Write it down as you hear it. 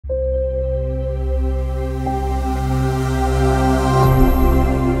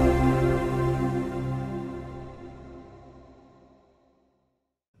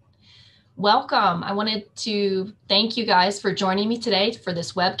Welcome. I wanted to thank you guys for joining me today for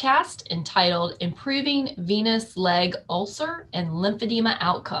this webcast entitled Improving Venous Leg Ulcer and Lymphedema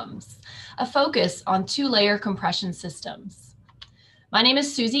Outcomes, a focus on two-layer compression systems. My name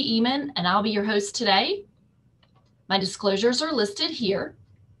is Susie Eman, and I'll be your host today. My disclosures are listed here.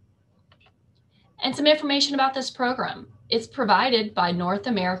 And some information about this program. It's provided by North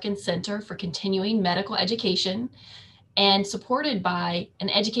American Center for Continuing Medical Education and supported by an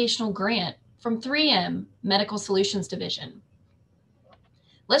educational grant from 3M Medical Solutions Division.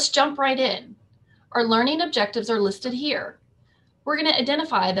 Let's jump right in. Our learning objectives are listed here. We're going to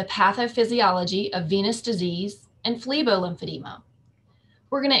identify the pathophysiology of venous disease and phlebolymphedema.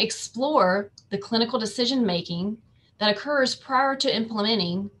 We're going to explore the clinical decision-making that occurs prior to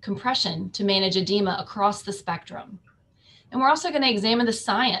implementing compression to manage edema across the spectrum. And we're also going to examine the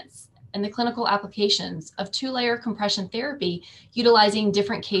science and the clinical applications of two-layer compression therapy utilizing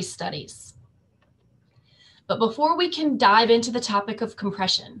different case studies. But before we can dive into the topic of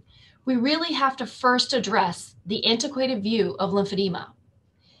compression, we really have to first address the antiquated view of lymphedema.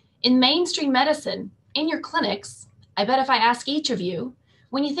 In mainstream medicine, in your clinics, I bet if I ask each of you,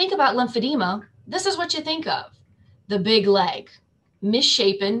 when you think about lymphedema, this is what you think of. The big leg,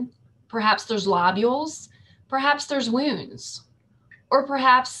 misshapen, perhaps there's lobules, perhaps there's wounds. Or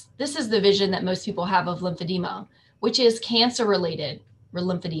perhaps this is the vision that most people have of lymphedema, which is cancer-related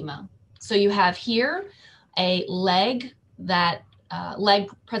lymphedema. So you have here a leg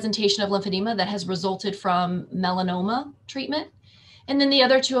presentation of lymphedema that has resulted from melanoma treatment. And then the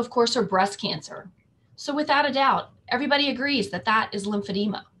other two, of course, are breast cancer. So without a doubt, everybody agrees that that is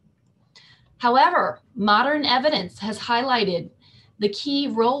lymphedema. However, modern evidence has highlighted the key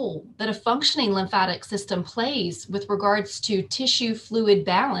role that a functioning lymphatic system plays with regards to tissue fluid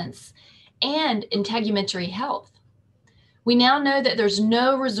balance and integumentary health. We now know that there's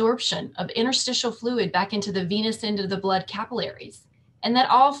no resorption of interstitial fluid back into the venous end of the blood capillaries, and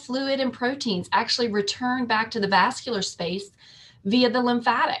that all fluid and proteins actually return back to the vascular space via the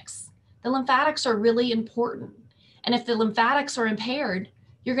lymphatics. The lymphatics are really important. And if the lymphatics are impaired,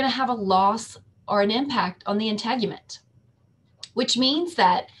 you're going to have a loss or an impact on the integument, which means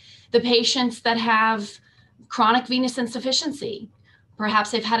that the patients that have chronic venous insufficiency,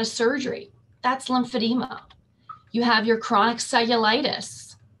 perhaps they've had a surgery, that's lymphedema. You have your chronic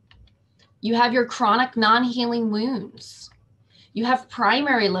cellulitis. You have your chronic non-healing wounds. You have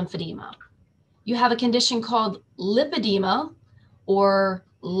primary lymphedema. You have a condition called lipedema or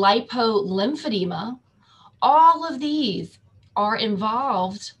lipolymphedema. All of these are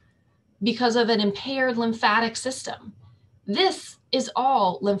involved because of an impaired lymphatic system. This is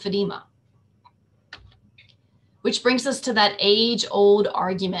all lymphedema, which brings us to that age-old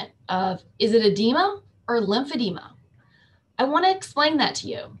argument of, is it edema or lymphedema? I want to explain that to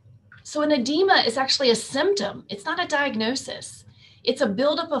you. So an edema is actually a symptom. It's not a diagnosis. It's a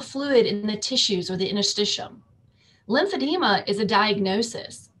buildup of fluid in the tissues or the interstitium. Lymphedema is a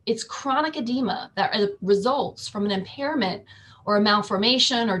diagnosis. It's chronic edema that results from an impairment or a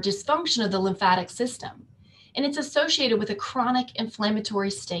malformation or dysfunction of the lymphatic system. And it's associated with a chronic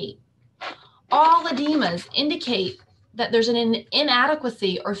inflammatory state. All edemas indicate that there's an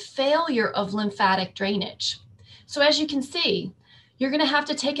inadequacy or failure of lymphatic drainage. So as you can see, you're going to have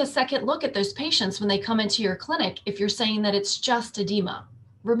to take a second look at those patients when they come into your clinic if you're saying that it's just edema.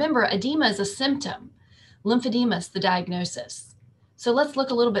 Remember, edema is a symptom. Lymphedema is the diagnosis. So let's look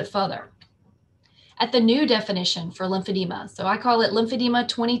a little bit further at the new definition for lymphedema. So I call it lymphedema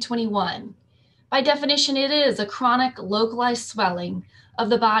 2021. By definition, it is a chronic localized swelling of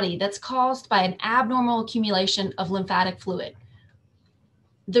the body that's caused by an abnormal accumulation of lymphatic fluid.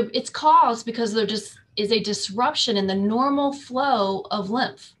 It's caused because there just is a disruption in the normal flow of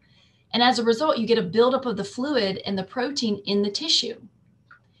lymph. And as a result, you get a buildup of the fluid and the protein in the tissue.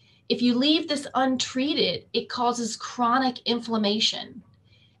 If you leave this untreated, it causes chronic inflammation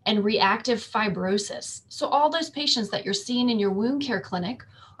and reactive fibrosis. So all those patients that you're seeing in your wound care clinic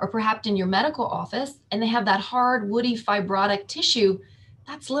or perhaps in your medical office, and they have that hard, woody, fibrotic tissue,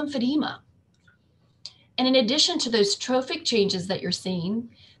 that's lymphedema. And in addition to those trophic changes that you're seeing,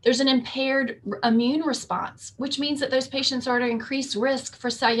 there's an impaired immune response, which means that those patients are at increased risk for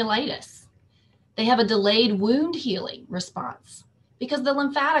cellulitis. They have a delayed wound healing response because the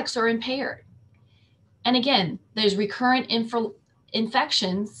lymphatics are impaired. And again, there's recurrent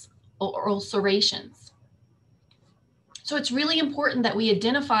infections or ulcerations. So it's really important that we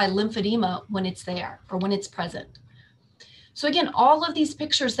identify lymphedema when it's there or when it's present. So again, all of these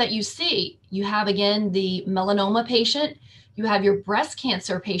pictures that you see, you have again the melanoma patient, you have your breast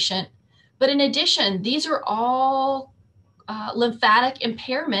cancer patient, but in addition, these are all lymphatic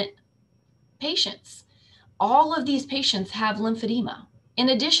impairment patients. All of these patients have lymphedema, in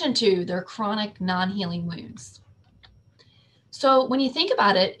addition to their chronic non-healing wounds. So when you think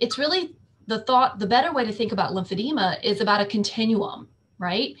about it, it's really the better way to think about lymphedema is about a continuum,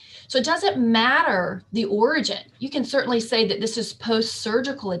 right? So it doesn't matter the origin. You can certainly say that this is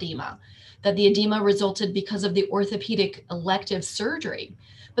post-surgical edema, that the edema resulted because of the orthopedic elective surgery.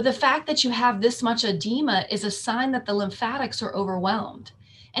 But the fact that you have this much edema is a sign that the lymphatics are overwhelmed.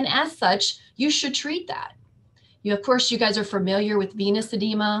 And as such, you should treat that. Of course, you guys are familiar with venous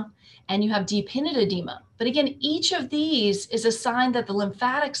edema and you have deep-hinted edema. But again, each of these is a sign that the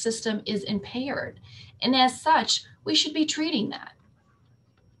lymphatic system is impaired. And as such, we should be treating that.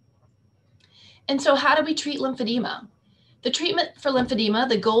 And so how do we treat lymphedema? The treatment for lymphedema,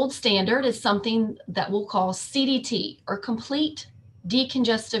 the gold standard, is something that we'll call CDT, or complete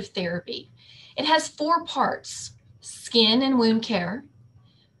decongestive therapy. It has 4 parts: skin and wound care,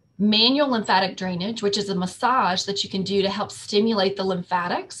 manual lymphatic drainage, which is a massage that you can do to help stimulate the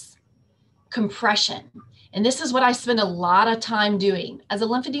lymphatics, compression. And this is what I spend a lot of time doing. As a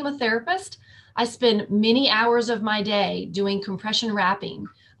lymphedema therapist, I spend many hours of my day doing compression wrapping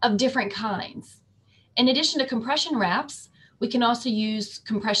of different kinds. In addition to compression wraps, we can also use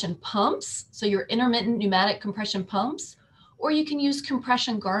compression pumps, so your intermittent pneumatic compression pumps, or you can use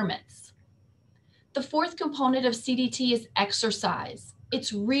compression garments. The 4th component of CDT is exercise.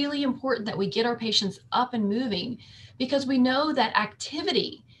 It's really important that we get our patients up and moving because we know that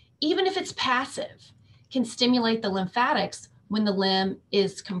activity, even if it's passive, can stimulate the lymphatics when the limb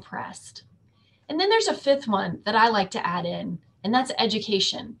is compressed. And then there's a 5th one that I like to add in, and that's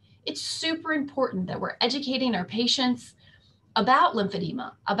education. It's super important that we're educating our patients about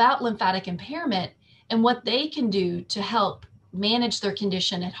lymphedema, about lymphatic impairment, and what they can do to help manage their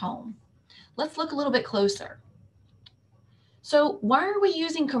condition at home. Let's look a little bit closer. So why are we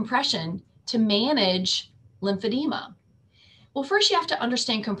using compression to manage lymphedema? Well, first you have to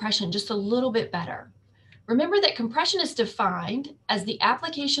understand compression just a little bit better. Remember that compression is defined as the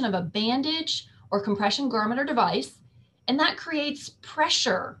application of a bandage or compression garment or device, and that creates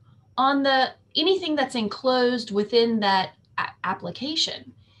pressure on anything that's enclosed within that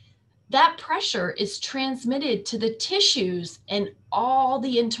application. That pressure is transmitted to the tissues and all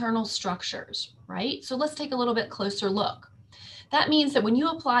the internal structures, right? So let's take a little bit closer look. That means that when you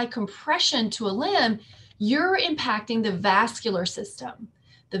apply compression to a limb, you're impacting the vascular system,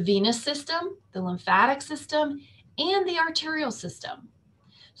 the venous system, the lymphatic system, and the arterial system.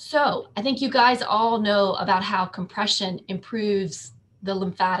 So I think you guys all know about how compression improves the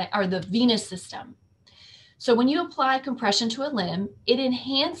lymphatic or the venous system. So when you apply compression to a limb, it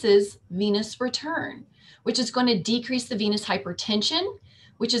enhances venous return, which is going to decrease the venous hypertension,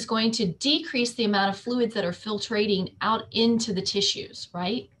 which is going to decrease the amount of fluids that are filtrating out into the tissues,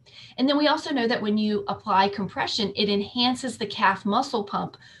 right? And then we also know that when you apply compression, it enhances the calf muscle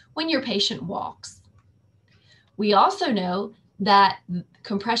pump when your patient walks. We also know that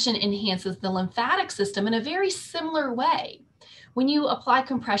compression enhances the lymphatic system in a very similar way. When you apply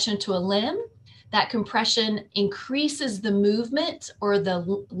compression to a limb, that compression increases the movement or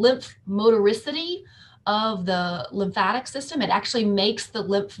the lymph motoricity of the lymphatic system. It actually makes the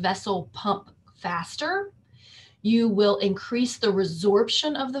lymph vessel pump faster. You will increase the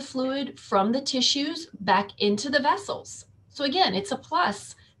resorption of the fluid from the tissues back into the vessels. So again, it's a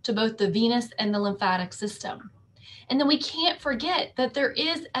plus to both the venous and the lymphatic system. And then we can't forget that there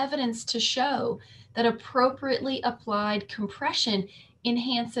is evidence to show that appropriately applied compression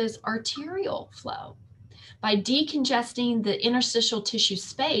enhances arterial flow. By decongesting the interstitial tissue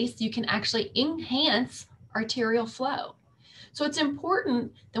space, you can actually enhance arterial flow. So it's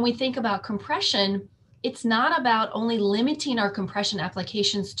important that we think about compression. It's not about only limiting our compression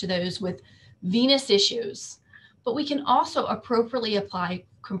applications to those with venous issues, but we can also appropriately apply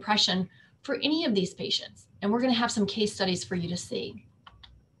compression for any of these patients. And we're going to have some case studies for you to see.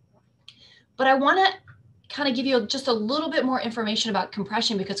 But I want to kind of give you just a little bit more information about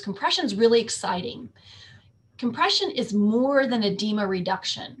compression because compression is really exciting. Compression is more than edema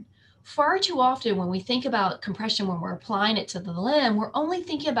reduction. Far too often when we think about compression, when we're applying it to the limb, we're only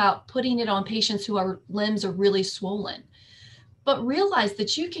thinking about putting it on patients whose limbs are really swollen. But realize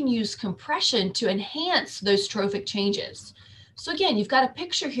that you can use compression to enhance those trophic changes. So again, you've got a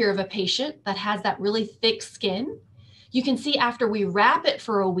picture here of a patient that has that really thick skin. You can see after we wrap it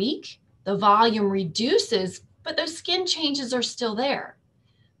for a week, the volume reduces, but those skin changes are still there.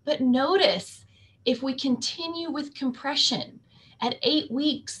 But notice, if we continue with compression, at 8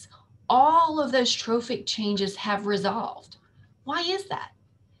 weeks, all of those trophic changes have resolved. Why is that?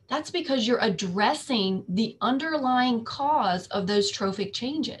 That's because you're addressing the underlying cause of those trophic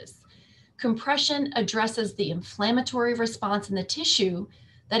changes. Compression addresses the inflammatory response in the tissue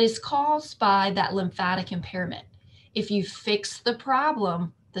that is caused by that lymphatic impairment. If you fix the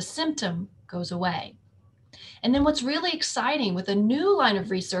problem, the symptom goes away. And then what's really exciting with a new line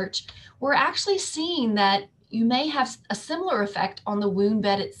of research, we're actually seeing that you may have a similar effect on the wound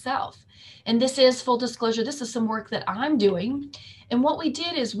bed itself. And this is, full disclosure, this is some work that I'm doing. And what we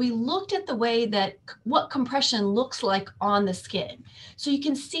did is we looked at the way that what compression looks like on the skin. So you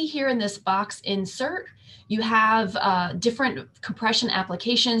can see here in this box insert, you have different compression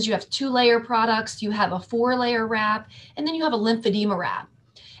applications. You have 2-layer products, you have a 4-layer wrap, and then you have a lymphedema wrap.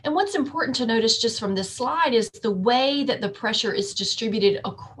 And what's important to notice just from this slide is the way that the pressure is distributed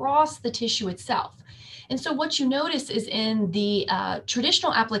across the tissue itself. And so what you notice is in the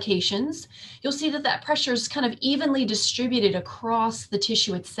traditional applications, you'll see that that pressure is kind of evenly distributed across the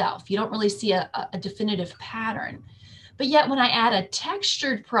tissue itself. You don't really see a definitive pattern. But yet when I add a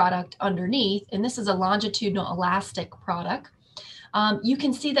textured product underneath, and this is a longitudinal elastic product, you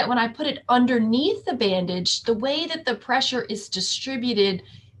can see that when I put it underneath the bandage, the way that the pressure is distributed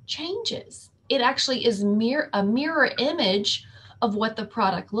changes. It actually is a mirror image of what the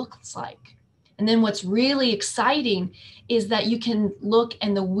product looks like. And then what's really exciting is that you can look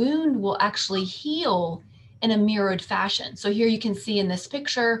and the wound will actually heal in a mirrored fashion. So here you can see in this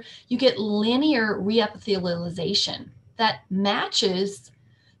picture, you get linear reepithelialization that matches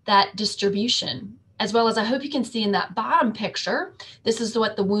that distribution, as well as I hope you can see in that bottom picture. This is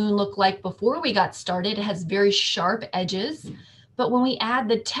what the wound looked like before we got started. It has very sharp edges, but when we add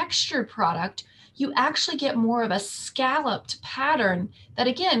the textured product, you actually get more of a scalloped pattern that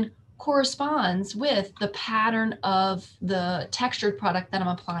again corresponds with the pattern of the textured product that I'm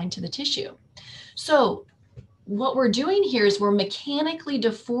applying to the tissue. So what we're doing here is we're mechanically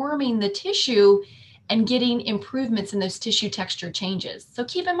deforming the tissue and getting improvements in those tissue texture changes. So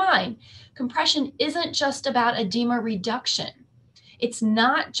keep in mind, compression isn't just about edema reduction. It's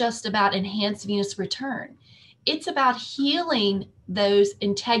not just about enhanced venous return. It's about healing those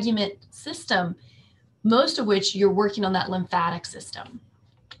integument system, most of which you're working on that lymphatic system.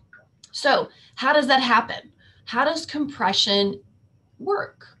 So how does that happen? How does compression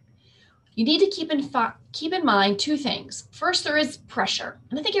work? You need to keep in mind 2 things. First, there is pressure.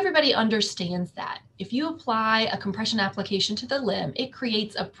 And I think everybody understands that. If you apply a compression application to the limb, it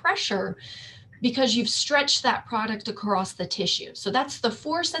creates a pressure because you've stretched that product across the tissue. So that's the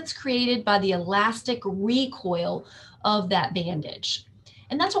force that's created by the elastic recoil of that bandage.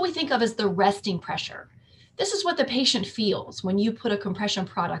 And that's what we think of as the resting pressure. This is what the patient feels when you put a compression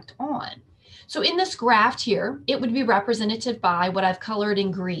product on. So in this graph here, it would be represented by what I've colored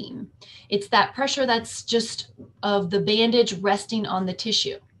in green. It's that pressure that's just of the bandage resting on the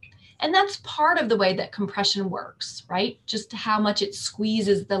tissue. And that's part of the way that compression works, right? Just how much it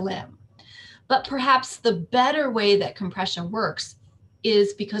squeezes the limb. But perhaps the better way that compression works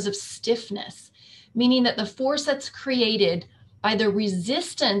is because of stiffness, meaning that the force that's created by the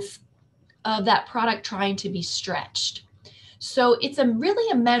resistance of that product trying to be stretched. So it's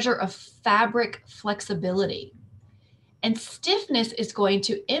really a measure of fabric flexibility. And stiffness is going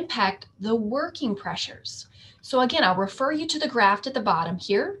to impact the working pressures. So again, I'll refer you to the graph at the bottom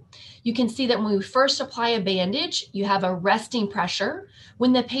here. You can see that when we first apply a bandage, you have a resting pressure.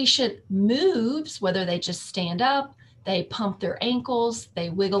 When the patient moves, whether they just stand up, they pump their ankles,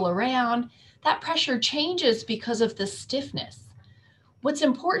 they wiggle around, that pressure changes because of the stiffness. What's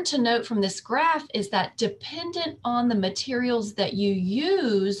important to note from this graph is that dependent on the materials that you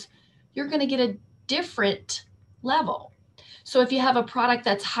use, you're going to get a different level. So if you have a product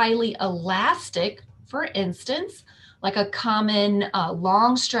that's highly elastic, for instance, like a common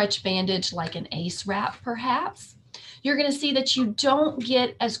long stretch bandage like an ACE wrap perhaps, you're going to see that you don't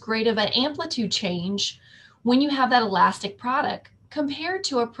get as great of an amplitude change when you have that elastic product compared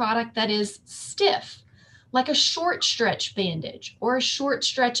to a product that is stiff, like a short stretch bandage or a short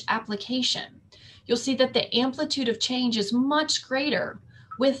stretch application. You'll see that the amplitude of change is much greater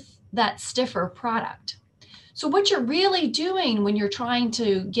with that stiffer product. So what you're really doing when you're trying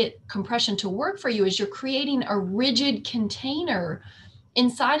to get compression to work for you is you're creating a rigid container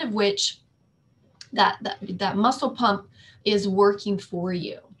inside of which that muscle pump is working for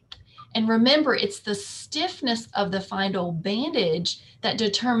you. And remember, it's the stiffness of the final bandage that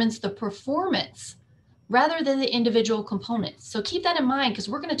determines the performance rather than the individual components. So keep that in mind because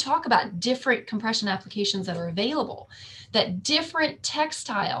we're going to talk about different compression applications that are available, that different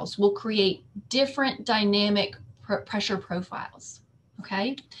textiles will create different dynamic pressure profiles.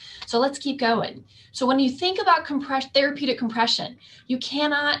 Okay, so let's keep going. So when you think about therapeutic compression, you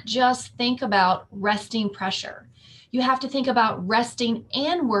cannot just think about resting pressure. You have to think about resting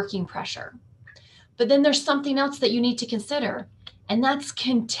and working pressure. But then there's something else that you need to consider, and that's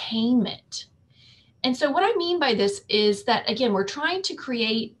containment. And so what I mean by this is that, again, we're trying to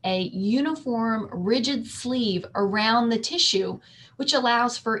create a uniform, rigid sleeve around the tissue, which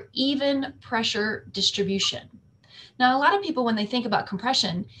allows for even pressure distribution. Now, a lot of people, when they think about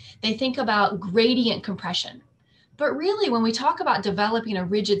compression, they think about gradient compression. But really, when we talk about developing a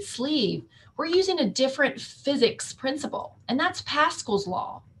rigid sleeve, we're using a different physics principle, and that's Pascal's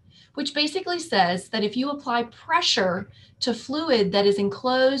law, which basically says that if you apply pressure to fluid that is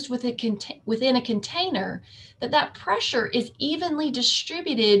enclosed within a container, that pressure is evenly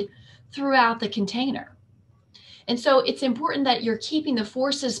distributed throughout the container. And so it's important that you're keeping the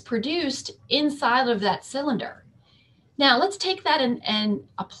forces produced inside of that cylinder. Now let's take that and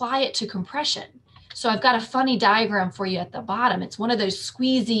apply it to compression. So I've got a funny diagram for you at the bottom. It's one of those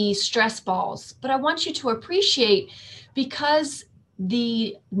squeezy stress balls, but I want you to appreciate, because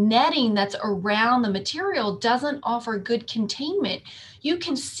the netting that's around the material doesn't offer good containment, you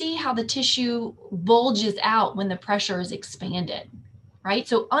can see how the tissue bulges out when the pressure is expanded, right?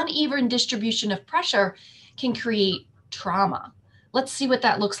 So uneven distribution of pressure can create trauma. Let's see what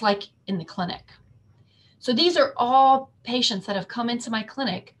that looks like in the clinic. So these are all patients that have come into my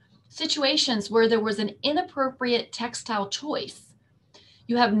clinic, situations where there was an inappropriate textile choice.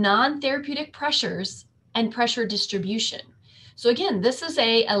 You have non-therapeutic pressures and pressure distribution. So again, this is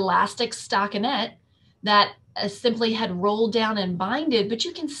a elastic stockinette that simply had rolled down and binded, but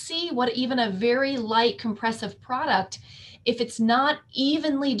you can see what even a very light compressive product, if it's not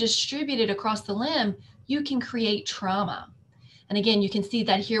evenly distributed across the limb, you can create trauma. And again, you can see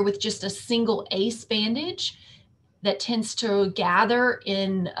that here with just a single ACE bandage that tends to gather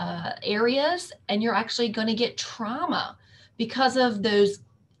in areas, and you're actually going to get trauma because of those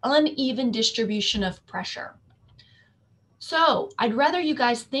uneven distribution of pressure. So I'd rather you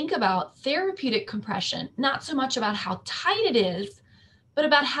guys think about therapeutic compression, not so much about how tight it is, but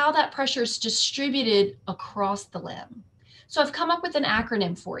about how that pressure is distributed across the limb. So I've come up with an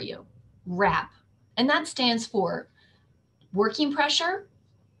acronym for you, WRAP, and that stands for working pressure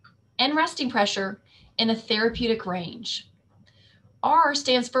and resting pressure in a therapeutic range. R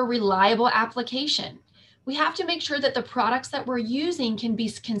stands for reliable application. We have to make sure that the products that we're using can be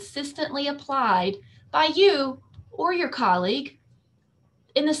consistently applied by you or your colleague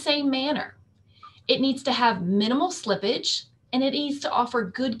in the same manner. It needs to have minimal slippage, and it needs to offer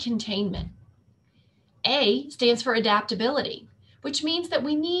good containment. A stands for adaptability, which means that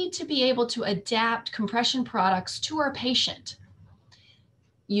we need to be able to adapt compression products to our patient.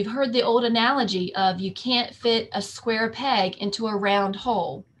 You've heard the old analogy of you can't fit a square peg into a round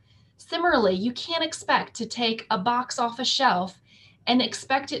hole. Similarly, you can't expect to take a box off a shelf and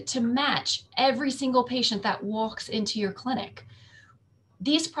expect it to match every single patient that walks into your clinic.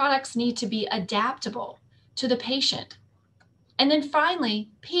 These products need to be adaptable to the patient. And then finally,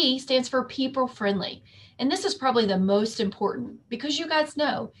 P stands for people friendly. And this is probably the most important, because you guys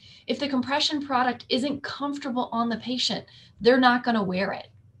know if the compression product isn't comfortable on the patient, they're not going to wear it.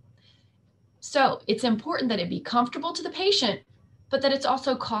 So it's important that it be comfortable to the patient, but that it's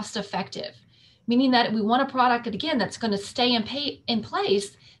also cost effective, meaning that we want a product, again, that's going to stay in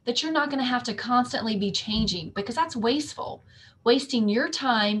place, that you're not going to have to constantly be changing, because that's wasteful, wasting your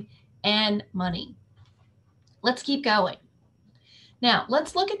time and money. Let's keep going. Now,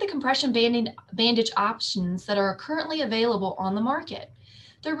 let's look at the compression bandage options that are currently available on the market.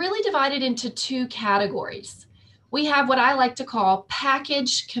 They're really divided into two categories. We have what I like to call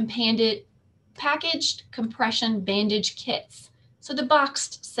packaged compression bandage kits, so the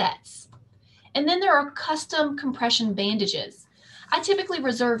boxed sets. And then there are custom compression bandages. I typically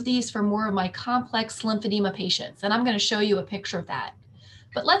reserve these for more of my complex lymphedema patients, and I'm going to show you a picture of that.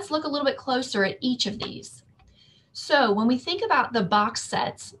 But let's look a little bit closer at each of these. So when we think about the box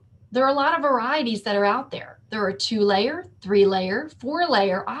sets, there are a lot of varieties that are out there. There are 2-layer, 3-layer,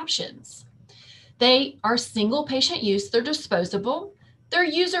 4-layer options. They are single patient use, they're disposable, they're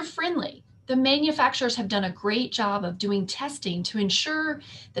user-friendly. The manufacturers have done a great job of doing testing to ensure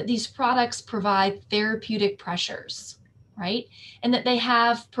that these products provide therapeutic pressures, right? And that they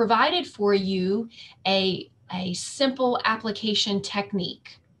have provided for you a simple application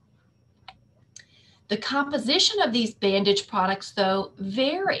technique. The composition of these bandage products, though,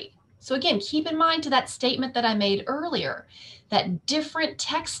 vary. So again, keep in mind to that statement that I made earlier, that different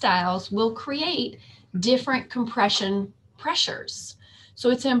textiles will create different compression pressures. So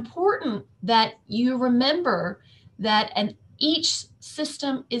it's important that you remember that each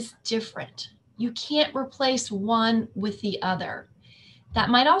system is different. You can't replace one with the other. That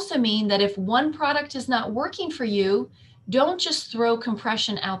might also mean that if one product is not working for you, don't just throw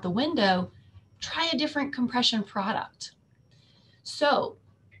compression out the window, try a different compression product. So,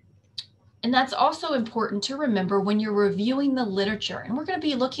 and that's also important to remember when you're reviewing the literature. And we're going to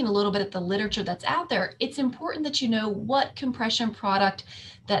be looking a little bit at the literature that's out there. It's important that you know what compression product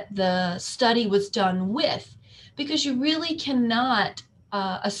that the study was done with, because you really cannot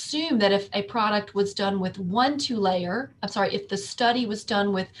assume that if a product was done with if the study was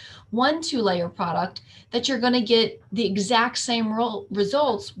done with one 2-layer product, that you're going to get the exact same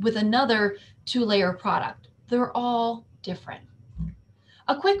results with another 2-layer product. They're all different.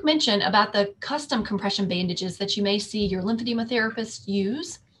 A quick mention about the custom compression bandages that you may see your lymphedema therapists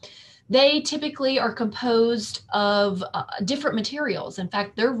use. They typically are composed of different materials. In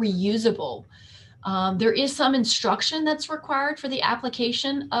fact, they're reusable. There is some instruction that's required for the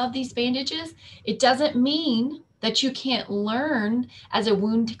application of these bandages. It doesn't mean that you can't learn as a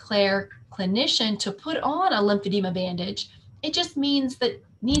wound care clinician to put on a lymphedema bandage. It just means that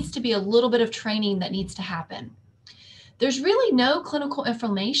needs to be a little bit of training that needs to happen. There's really no clinical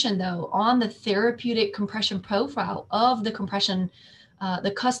information, though, on the therapeutic compression profile of the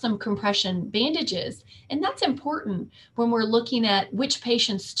custom compression bandages. And that's important when we're looking at which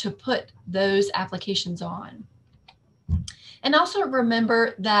patients to put those applications on. And also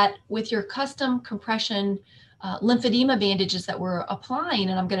remember that with your custom compression lymphedema bandages that we're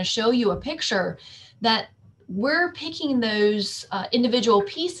applying, and I'm going to show you a picture, that we're picking those individual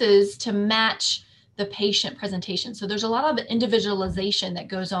pieces to match the patient presentation. So there's a lot of individualization that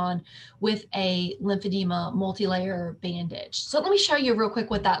goes on with a lymphedema multi-layer bandage. So let me show you real quick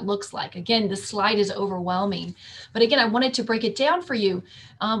what that looks like. Again, this slide is overwhelming, but again, I wanted to break it down for you.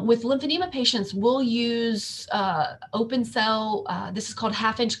 With lymphedema patients, we'll use open cell, this is called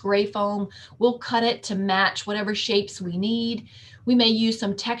 1/2-inch gray foam. We'll cut it to match whatever shapes we need. We may use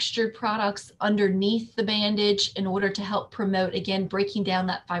some textured products underneath the bandage in order to help promote, again, breaking down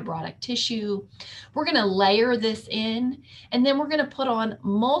that fibrotic tissue. We're going to layer this in, and then we're going to put on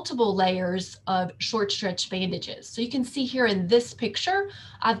multiple layers of short stretch bandages. So you can see here in this picture,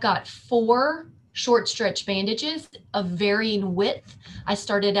 I've got 4 short stretch bandages of varying width. I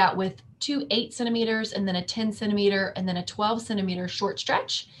started out with 2 8 centimeters, and then a 10 centimeter, and then a 12 centimeter short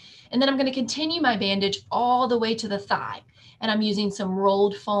stretch. And then I'm going to continue my bandage all the way to the thigh. And I'm using some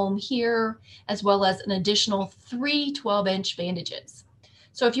rolled foam here, as well as an additional 3 12-inch bandages.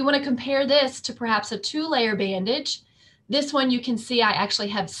 So if you want to compare this to perhaps a 2-layer bandage, this one you can see I actually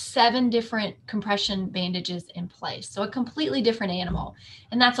have 7 different compression bandages in place. So a completely different animal.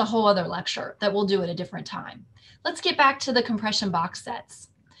 And that's a whole other lecture that we'll do at a different time. Let's get back to the compression box sets.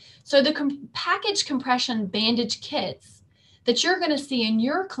 So the packaged compression bandage kits that you're going to see in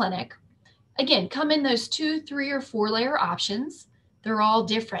your clinic, again, come in those 2, 3, or 4-layer options. They're all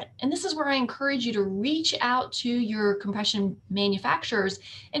different. And this is where I encourage you to reach out to your compression manufacturers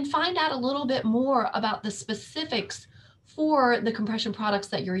and find out a little bit more about the specifics for the compression products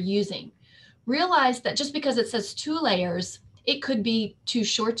that you're using. Realize that just because it says 2 layers, it could be 2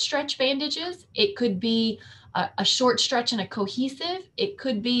 short stretch bandages. It could be a short stretch and a cohesive. It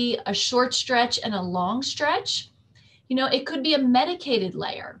could be a short stretch and a long stretch. You know, it could be a medicated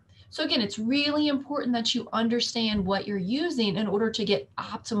layer. So again, it's really important that you understand what you're using in order to get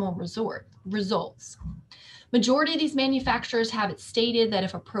optimal results. Majority of these manufacturers have it stated that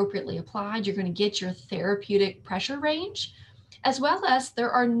if appropriately applied, you're going to get your therapeutic pressure range, as well as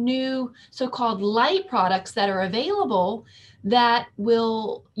there are new so-called light products that are available that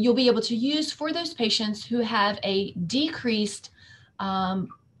you'll be able to use for those patients who have a decreased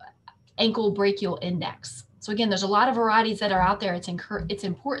ankle brachial index. So again, there's a lot of varieties that are out there. It's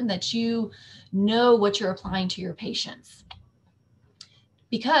important that you know what you're applying to your patients,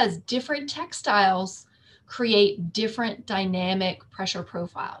 because different textiles create different dynamic pressure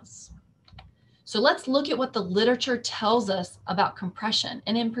profiles. So let's look at what the literature tells us about compression,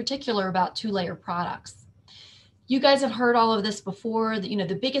 and in particular about 2-layer products. You guys have heard all of this before.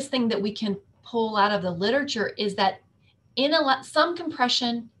 The biggest thing that we can pull out of the literature is that some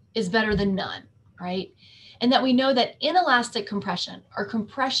compression is better than none, right? And that we know that inelastic compression, or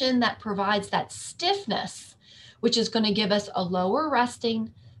compression that provides that stiffness, which is going to give us a lower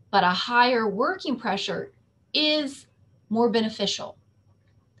resting but a higher working pressure, is more beneficial.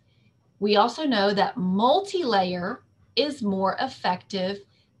 We also know that multi-layer is more effective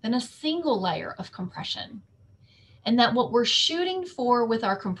than a single layer of compression. And that what we're shooting for with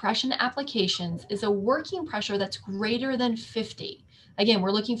our compression applications is a working pressure that's greater than 50. Again,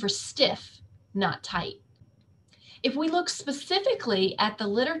 we're looking for stiff, not tight. If we look specifically at the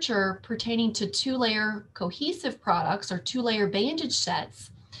literature pertaining to two-layer cohesive products or two-layer bandage sets,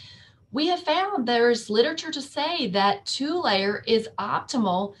 we have found there's literature to say that two-layer is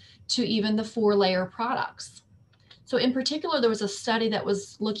optimal to even the four-layer products. So in particular, there was a study that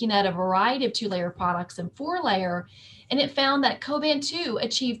was looking at a variety of two-layer products and four-layer, and it found that Coban 2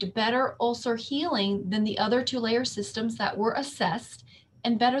 achieved better ulcer healing than the other two-layer systems that were assessed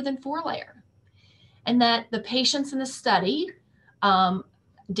and better than four-layer. And that the patients in the study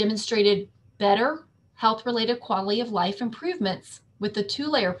demonstrated better health-related quality of life improvements with the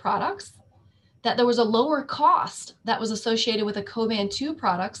two-layer products, that there was a lower cost that was associated with the Coban 2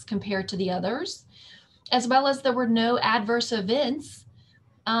 products compared to the others, as well as there were no adverse events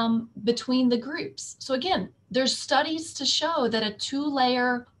between the groups. So again, there's studies to show that a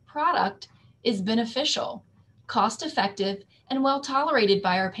two-layer product is beneficial, cost-effective, and well tolerated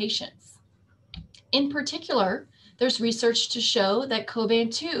by our patients. In particular, there's research to show that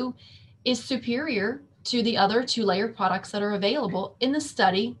Coban 2 is superior to the other two-layer products that are available in the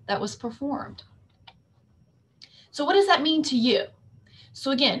study that was performed. So what does that mean to you?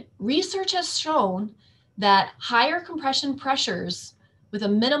 So again, research has shown that higher compression pressures with a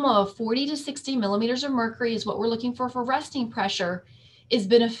minimum of 40 to 60 millimeters of mercury is what we're looking for resting pressure is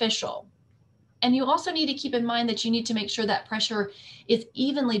beneficial. And you also need to keep in mind that you need to make sure that pressure is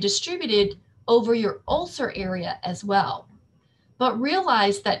evenly distributed over your ulcer area as well. But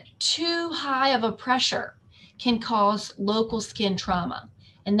realize that too high of a pressure can cause local skin trauma.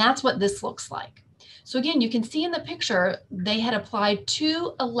 And that's what this looks like. So again, you can see in the picture, they had applied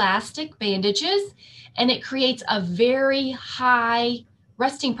 2 elastic bandages, and it creates a very high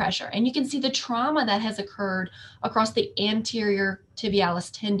resting pressure. And you can see the trauma that has occurred across the anterior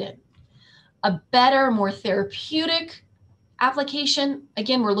tibialis tendon. A better, more therapeutic application,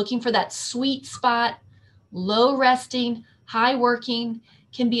 again, we're looking for that sweet spot, low resting, high working,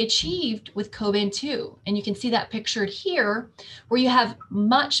 can be achieved with Coban 2. And you can see that pictured here where you have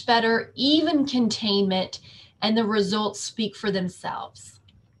much better even containment and the results speak for themselves.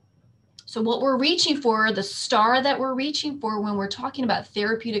 So what we're reaching for, the star that we're reaching for when we're talking about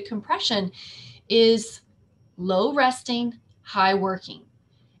therapeutic compression is low resting, high working.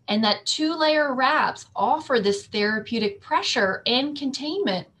 And that two-layer wraps offer this therapeutic pressure and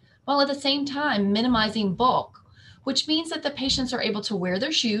containment while at the same time minimizing bulk, which means that the patients are able to wear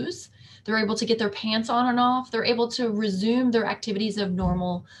their shoes, they're able to get their pants on and off, they're able to resume their activities of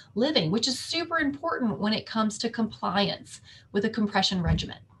normal living, which is super important when it comes to compliance with a compression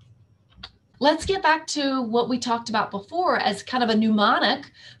regimen. Let's get back to what we talked about before as kind of a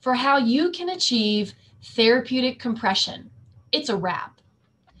mnemonic for how you can achieve therapeutic compression. It's a wrap.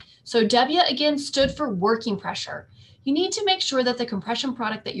 So W again stood for working pressure. You need to make sure that the compression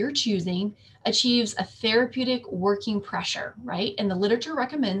product that you're choosing achieves a therapeutic working pressure, right? And the literature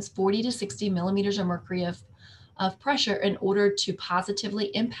recommends 40 to 60 millimeters of mercury of pressure in order to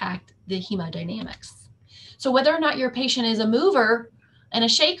positively impact the hemodynamics. So whether or not your patient is a mover and a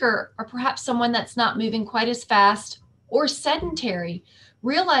shaker, or perhaps someone that's not moving quite as fast or sedentary,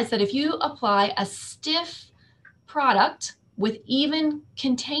 realize that if you apply a stiff product with even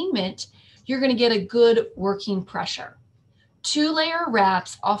containment, you're going to get a good working pressure. Two-layer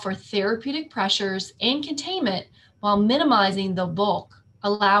wraps offer therapeutic pressures and containment while minimizing the bulk,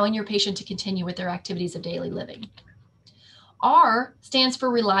 allowing your patient to continue with their activities of daily living. R stands for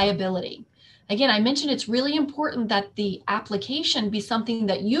reliability. Again, I mentioned it's really important that the application be something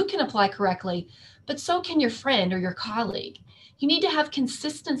that you can apply correctly, but so can your friend or your colleague. You need to have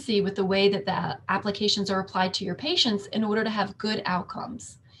consistency with the way that the applications are applied to your patients in order to have good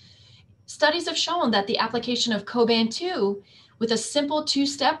outcomes. Studies have shown that the application of Coban 2 with a simple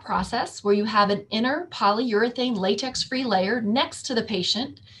 2-step process where you have an inner polyurethane latex-free layer next to the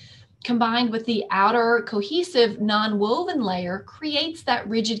patient, combined with the outer cohesive non-woven layer, creates that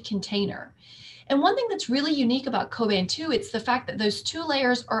rigid container. And one thing that's really unique about Coban 2, it's the fact that those 2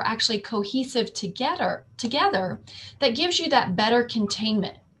 layers are actually cohesive together that gives you that better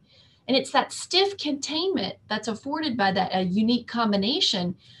containment. And it's that stiff containment that's afforded by that unique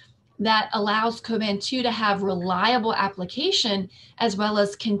combination that allows Coban 2 to have reliable application as well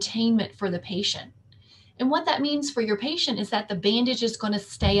as containment for the patient. And what that means for your patient is that the bandage is going to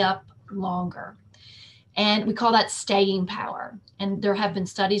stay up longer. And we call that staying power. And there have been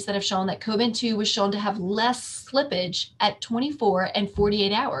studies that have shown that Coban 2 was shown to have less slippage at 24 and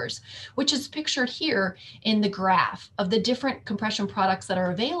 48 hours, which is pictured here in the graph of the different compression products that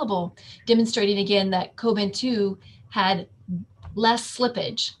are available, demonstrating again that Coban 2 had less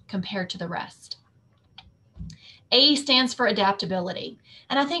slippage compared to the rest. A stands for adaptability.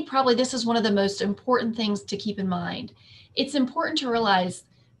 And I think probably this is one of the most important things to keep in mind. It's important to realize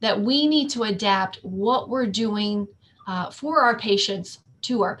that we need to adapt what we're doing for our patients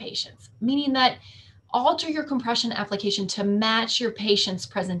to our patients, meaning that alter your compression application to match your patient's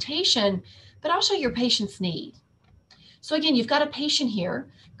presentation, but also your patient's need. So again, you've got a patient here.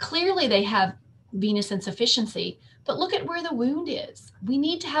 Clearly they have venous insufficiency, but look at where the wound is. We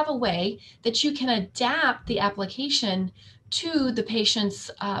need to have a way that you can adapt the application to the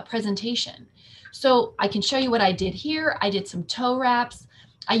patient's presentation. So I can show you what I did here. I did some toe wraps.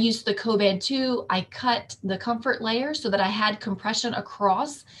 I used the Coban 2. I cut the comfort layer so that I had compression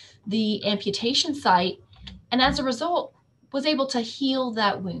across the amputation site, and as a result, was able to heal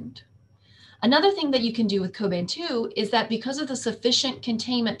that wound. Another thing that you can do with Coban 2 is that because of the sufficient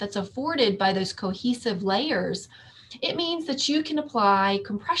containment that's afforded by those cohesive layers, it means that you can apply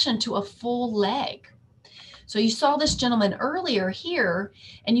compression to a full leg. So you saw this gentleman earlier here,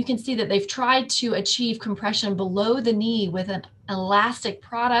 and you can see that they've tried to achieve compression below the knee with an elastic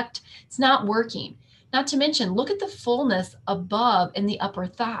product. It's not working. Not to mention, look at the fullness above in the upper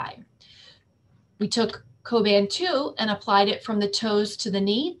thigh. We took Coban 2 and applied it from the toes to the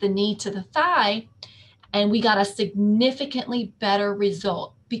knee to the thigh, and we got a significantly better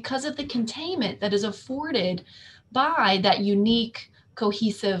result because of the containment that is afforded by that unique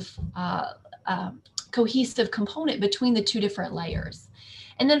cohesive component between the two different layers.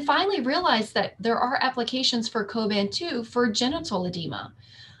 And then finally realize that there are applications for Coban 2 for genital edema.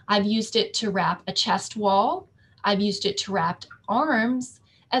 I've used it to wrap a chest wall. I've used it to wrap arms,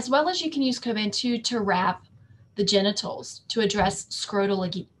 as well as you can use Coban 2 to wrap the genitals to address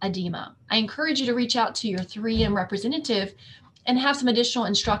scrotal edema. I encourage you to reach out to your 3M representative and have some additional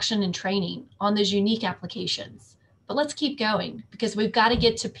instruction and training on those unique applications. But let's keep going because we've got to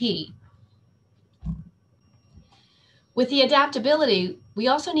get to P. With the adaptability, we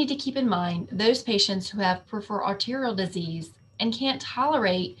also need to keep in mind those patients who have peripheral arterial disease and can't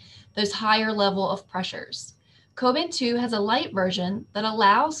tolerate those higher level of pressures. Coban 2 has a light version that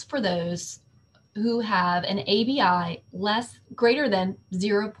allows for those who have an ABI greater than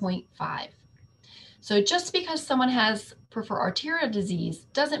 0.5. So just because someone has peripheral arterial disease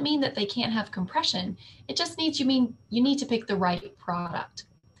doesn't mean that they can't have compression. It just means you need to pick the right product.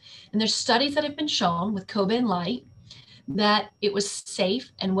 And there's studies that have been shown with Coban Light that it was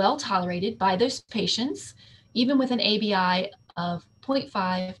safe and well tolerated by those patients, even with an ABI of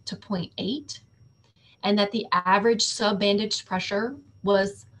 0.5 to 0.8, and that the average sub-bandaged pressure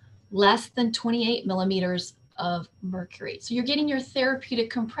was less than 28 millimeters of mercury. So you're getting your therapeutic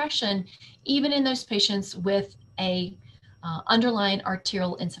compression even in those patients with a underlying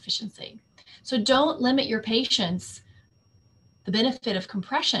arterial insufficiency. So don't limit your patients the benefit of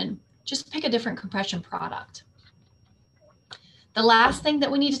compression, just pick a different compression product. The last thing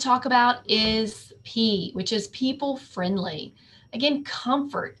that we need to talk about is P, which is people friendly. Again,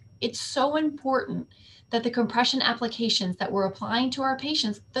 comfort. It's so important that the compression applications that we're applying to our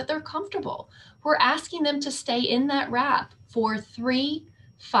patients, that they're comfortable. We're asking them to stay in that wrap for 3,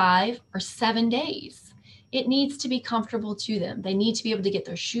 5, or 7 days. It needs to be comfortable to them. They need to be able to get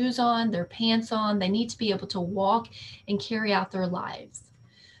their shoes on, their pants on. They need to be able to walk and carry out their lives.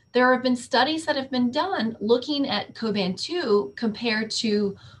 There have been studies that have been done looking at Coban 2 compared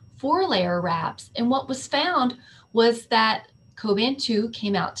to 4-layer wraps. And what was found was that Coban 2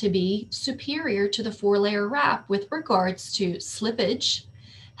 came out to be superior to the 4-layer wrap with regards to slippage,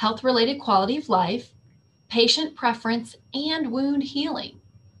 health-related quality of life, patient preference, and wound healing.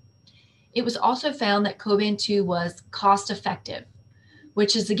 It was also found that Coban 2 was cost-effective,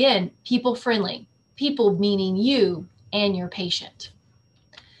 which is, again, people-friendly. People meaning you and your patient.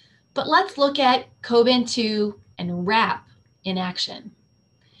 But let's look at Coban 2 and wrap in action.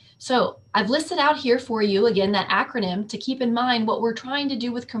 So I've listed out here for you, again, that acronym to keep in mind. What we're trying to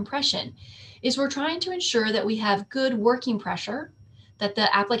do with compression is we're trying to ensure that we have good working pressure, that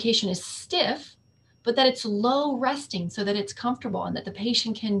the application is stiff, but that it's low resting so that it's comfortable and that the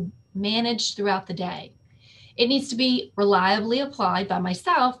patient can manage throughout the day. It needs to be reliably applied by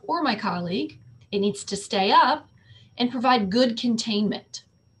myself or my colleague. It needs to stay up and provide good containment.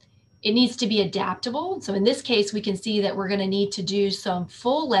 It needs to be adaptable. So in this case, we can see that we're going to need to do some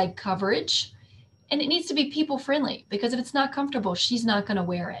full leg coverage, and it needs to be people friendly because if it's not comfortable, she's not going to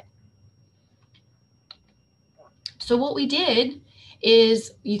wear it. So what we did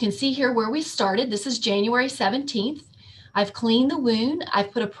is, you can see here where we started. This is January 17th. I've cleaned the wound.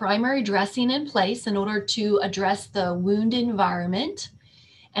 I've put a primary dressing in place in order to address the wound environment.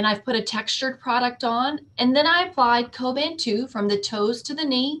 And I've put a textured product on. And then I applied Coban 2 from the toes to the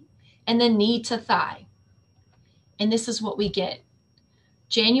knee and then knee to thigh. And this is what we get.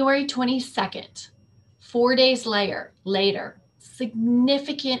 January 22nd, 4 days later,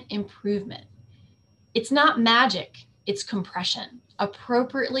 significant improvement. It's not magic, it's compression.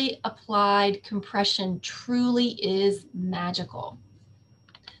 Appropriately applied compression truly is magical.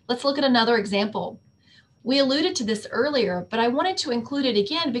 Let's look at another example. We alluded to this earlier, but I wanted to include it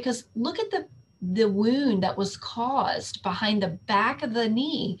again because look at the wound that was caused behind the back of the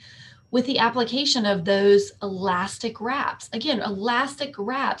knee with the application of those elastic wraps. Again, elastic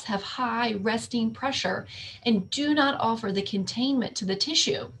wraps have high resting pressure and do not offer the containment to the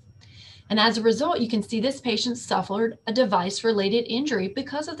tissue. And as a result, you can see this patient suffered a device-related injury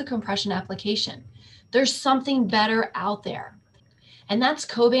because of the compression application. There's something better out there, and that's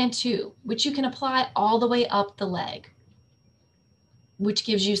Coban 2, which you can apply all the way up the leg, which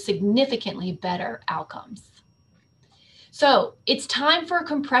gives you significantly better outcomes. So it's time for a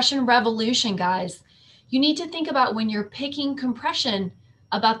compression revolution, guys. You need to think about when you're picking compression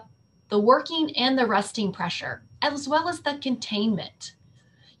about the working and the resting pressure, as well as the containment.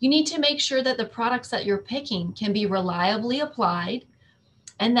 You need to make sure that the products that you're picking can be reliably applied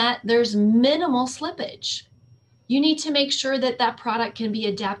and that there's minimal slippage. You need to make sure that that product can be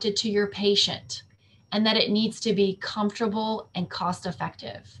adapted to your patient and that it needs to be comfortable and cost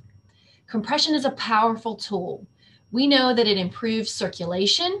effective. Compression is a powerful tool. We know that it improves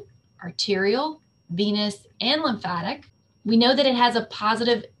circulation, arterial, venous, and lymphatic. We know that it has a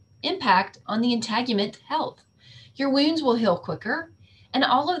positive impact on the integument health. Your wounds will heal quicker, and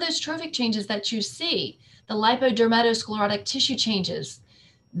all of those trophic changes that you see, the lipodermatosclerotic tissue changes,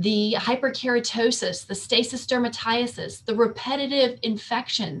 the hyperkeratosis, the stasis dermatitis, the repetitive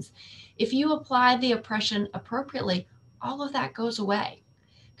infections, if you apply the oppression appropriately, all of that goes away.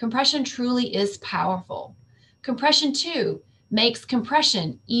 Compression truly is powerful. Compression 2 makes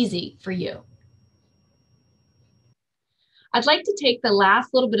compression easy for you. I'd like to take the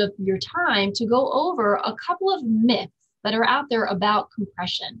last little bit of your time to go over a couple of myths that are out there about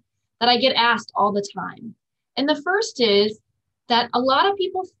compression that I get asked all the time. And the first is that a lot of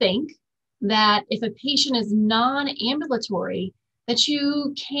people think that if a patient is non-ambulatory, that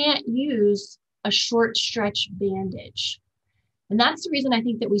you can't use a short stretch bandage. And that's the reason I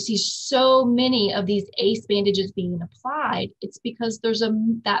think that we see so many of these ACE bandages being applied. It's because there's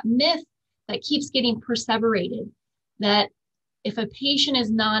that myth that keeps getting perseverated, that if a patient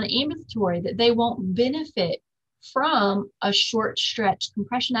is non-ambulatory, that they won't benefit from a short stretch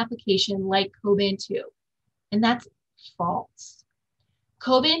compression application like Coban 2. And that's false.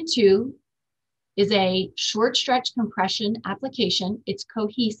 Coban 2 is a short stretch compression application. It's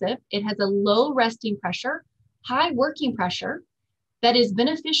cohesive. It has a low resting pressure, high working pressure, that is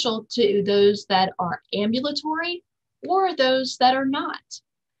beneficial to those that are ambulatory or those that are not.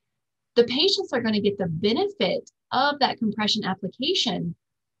 The patients are going to get the benefit of that compression application,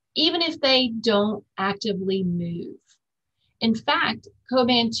 even if they don't actively move. In fact,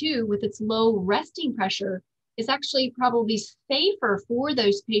 Coban 2, with its low resting pressure, is actually probably safer for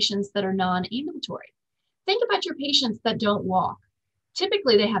those patients that are non-ambulatory. Think about your patients that don't walk.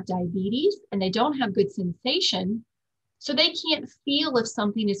 Typically, they have diabetes and they don't have good sensation, so they can't feel if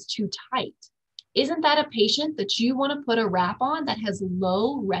something is too tight. Isn't that a patient that you want to put a wrap on that has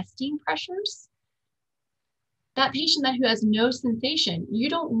low resting pressures? That patient who has no sensation,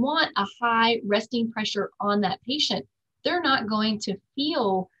 you don't want a high resting pressure on that patient. They're not going to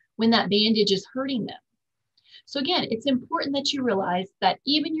feel when that bandage is hurting them. So again, it's important that you realize that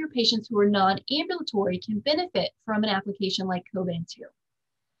even your patients who are non-ambulatory can benefit from an application like Coban 2.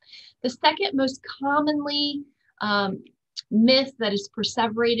 The second most commonly myth that is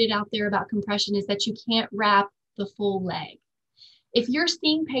perseverated out there about compression is that you can't wrap the full leg. If you're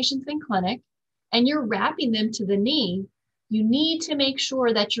seeing patients in clinic and you're wrapping them to the knee, you need to make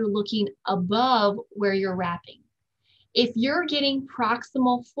sure that you're looking above where you're wrapping. If you're getting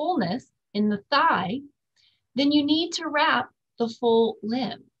proximal fullness in the thigh, then you need to wrap the full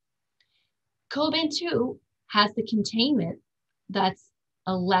limb. Coban 2 has the containment that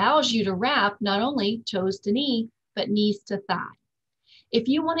allows you to wrap not only toes to knee, but knees to thigh. If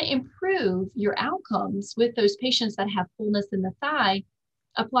you want to improve your outcomes with those patients that have fullness in the thigh,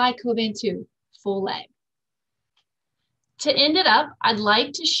 apply Coban 2 full leg. To end it up, I'd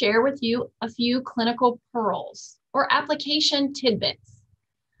like to share with you a few clinical pearls or application tidbits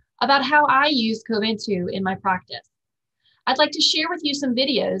about how I use Coban 2 in my practice. I'd like to share with you some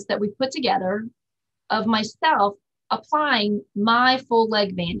videos that we put together of myself applying my full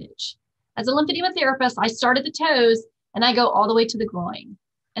leg bandage. As a lymphedema therapist, I start at the toes and I go all the way to the groin.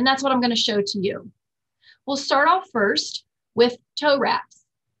 And that's what I'm going to show to you. We'll start off first with toe wraps.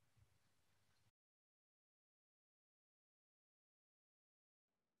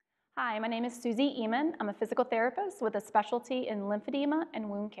 Hi, my name is Susie Eamon. I'm a physical therapist with a specialty in lymphedema and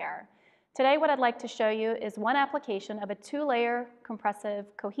wound care. Today what I'd like to show you is one application of a 2-layer compressive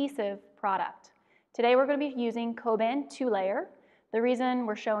cohesive product. Today we're going to be using Coban 2-layer. The reason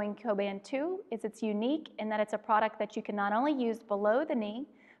we're showing Coban 2 is it's unique in that it's a product that you can not only use below the knee,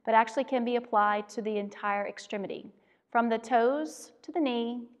 but actually can be applied to the entire extremity, from the toes to the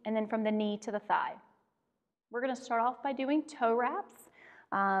knee, and then from the knee to the thigh. We're going to start off by doing toe wraps.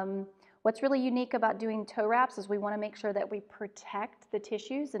 What's really unique about doing toe wraps is we want to make sure that we protect the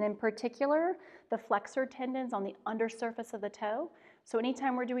tissues, and in particular the flexor tendons on the undersurface of the toe. So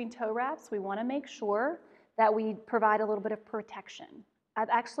anytime we're doing toe wraps, we want to make sure that we provide a little bit of protection. I've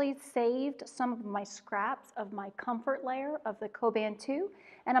actually saved some of my scraps of my comfort layer of the Coban 2,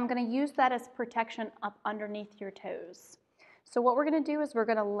 and I'm going to use that as protection up underneath your toes. So what we're going to do is we're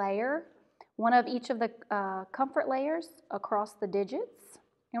going to layer one of each of the comfort layers across the digits.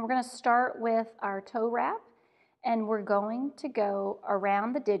 And we're going to start with our toe wrap, and we're going to go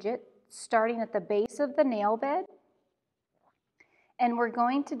around the digit, starting at the base of the nail bed. And we're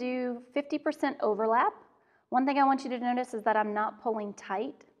going to do 50% overlap. One thing I want you to notice is that I'm not pulling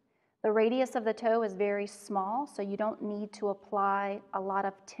tight. The radius of the toe is very small, so you don't need to apply a lot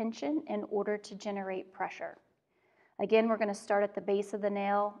of tension in order to generate pressure. Again, we're going to start at the base of the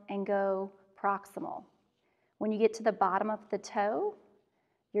nail and go proximal. When you get to the bottom of the toe,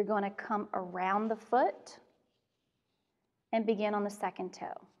 you're going to come around the foot and begin on the second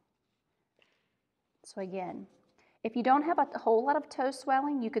toe. So again, if you don't have a whole lot of toe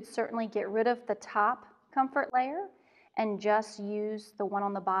swelling, you could certainly get rid of the top comfort layer and just use the one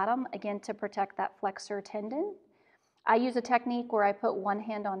on the bottom, again, to protect that flexor tendon. I use a technique where I put one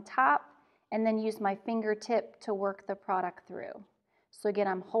hand on top and then use my fingertip to work the product through. So again,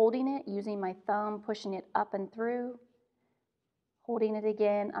 I'm holding it, using my thumb, pushing it up and through. Holding it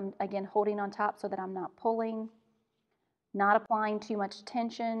again, I'm again holding on top so that I'm not pulling, not applying too much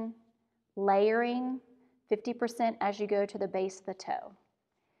tension, layering 50% as you go to the base of the toe.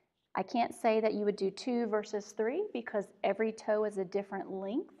 I can't say that you would do 2 versus 3 because every toe is a different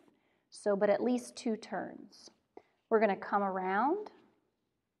length, but at least 2 turns. We're going to come around,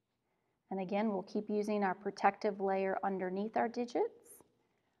 and again, we'll keep using our protective layer underneath our digits.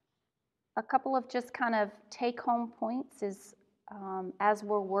 A couple of just kind of take-home points is as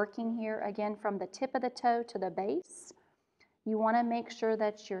we're working here, again, from the tip of the toe to the base, you want to make sure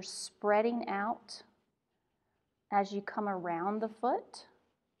that you're spreading out as you come around the foot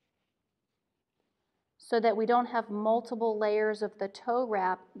so that we don't have multiple layers of the toe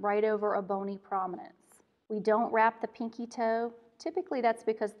wrap right over a bony prominence. We don't wrap the pinky toe. Typically, that's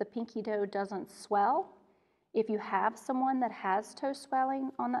because the pinky toe doesn't swell. If you have someone that has toe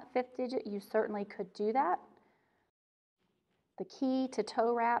swelling on that 5th digit, you certainly could do that. The key to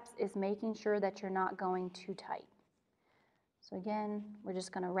toe wraps is making sure that you're not going too tight. So again, we're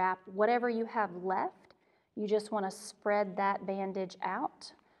just going to wrap whatever you have left. You just want to spread that bandage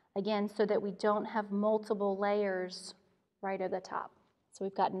out, again, so that we don't have multiple layers right at the top. So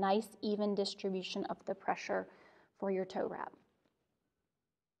we've got nice, even distribution of the pressure for your toe wrap.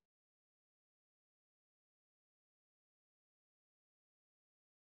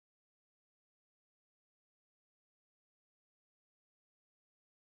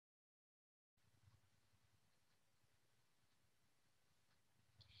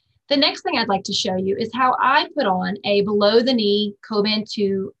 The next thing I'd like to show you is how I put on a below-the-knee Coban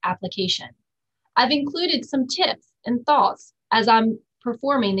 2 application. I've included some tips and thoughts as I'm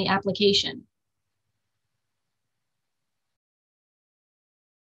performing the application.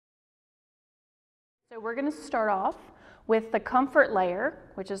 So we're going to start off with the comfort layer,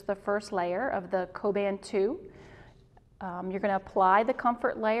 which is the first layer of the Coban 2. You're going to apply the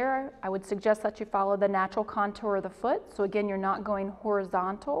comfort layer. I would suggest that you follow the natural contour of the foot. So again, you're not going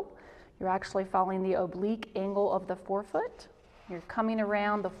horizontal. You're actually following the oblique angle of the forefoot. You're coming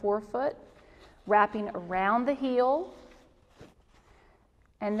around the forefoot, wrapping around the heel.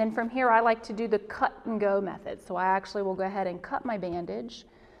 And then from here, I like to do the cut and go method. So I actually will go ahead and cut my bandage.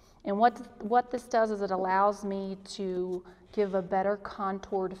 And what this does is it allows me to give a better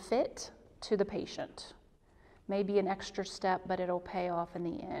contoured fit to the patient. Maybe an extra step, but it'll pay off in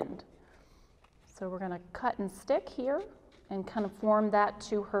the end. So we're going to cut and stick here and kind of form that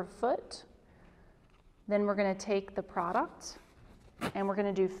to her foot. Then we're going to take the product and we're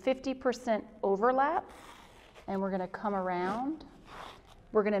going to do 50% overlap, and we're going to come around.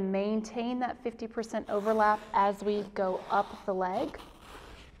 We're going to maintain that 50% overlap as we go up the leg.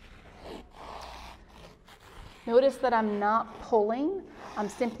 Notice that I'm not pulling, I'm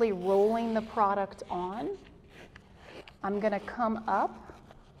simply rolling the product on. I'm going to come up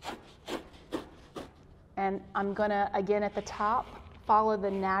And I'm gonna, again at the top, follow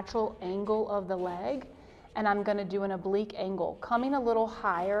the natural angle of the leg, and I'm gonna do an oblique angle, coming a little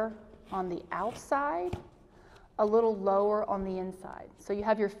higher on the outside, a little lower on the inside. So you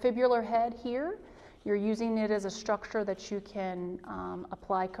have your fibular head here. You're using it as a structure that you can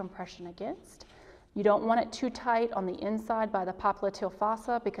apply compression against. You don't want it too tight on the inside by the popliteal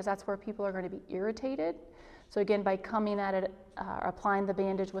fossa because that's where people are going to be irritated. So again, by coming at it, applying the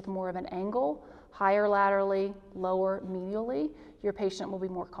bandage with more of an angle, higher laterally, lower medially, your patient will be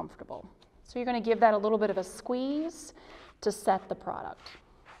more comfortable. So you're going to give that a little bit of a squeeze to set the product.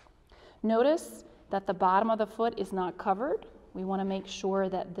 Notice that the bottom of the foot is not covered. We want to make sure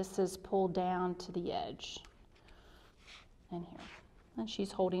that this is pulled down to the edge. And here. And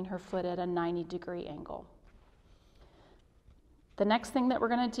she's holding her foot at a 90-degree angle. The next thing that we're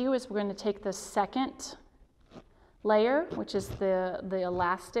going to do is we're going to take the second layer, which is the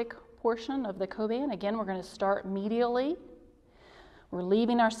elastic portion of the Coban. Again, we're going to start medially. We're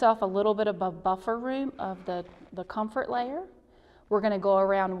leaving ourselves a little bit of a buffer room of the comfort layer. We're going to go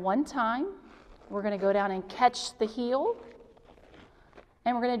around one time. We're going to go down and catch the heel.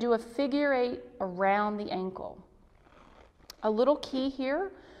 And we're going to do a figure 8 around the ankle. A little key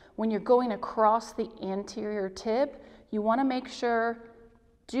here, when you're going across the anterior tib, you want to make sure,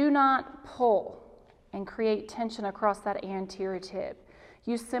 do not pull and create tension across that anterior tib.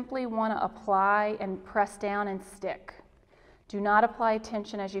 You simply want to apply and press down and stick. Do not apply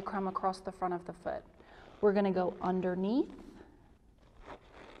tension as you come across the front of the foot. We're going to go underneath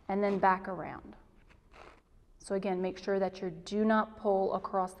and then back around. So again, make sure that you do not pull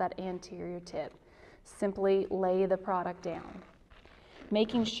across that anterior tib. Simply lay the product down.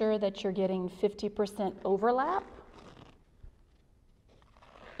 Making sure that you're getting 50% overlap.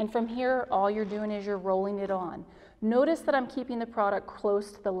 And from here, all you're doing is you're rolling it on. Notice that I'm keeping the product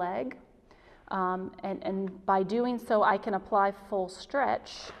close to the leg. And by doing so, I can apply full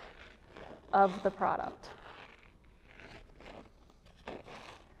stretch of the product.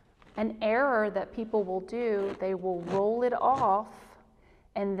 An error that people will do, they will roll it off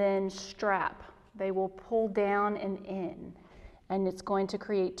and then strap. They will pull down and in, and it's going to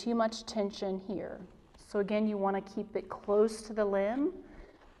create too much tension here. So again, you want to keep it close to the limb.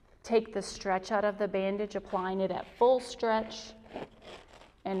 Take the stretch out of the bandage, applying it at full stretch,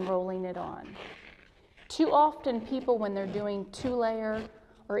 and rolling it on. Too often people, when they're doing 2-layer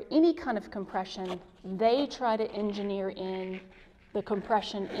or any kind of compression, they try to engineer in the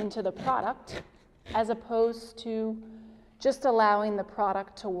compression into the product as opposed to just allowing the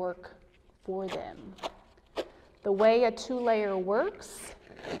product to work for them. The way a 2-layer works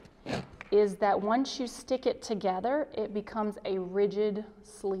is that once you stick it together, it becomes a rigid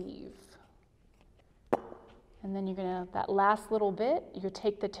sleeve. And then you're gonna, that last little bit, you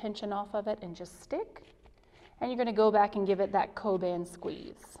take the tension off of it and just stick. And you're gonna go back and give it that Coban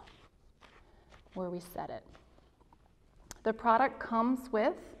squeeze where we set it. The product comes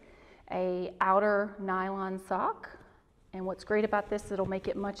with an outer nylon sock. And what's great about this, it'll make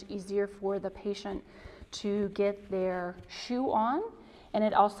it much easier for the patient to get their shoe on. And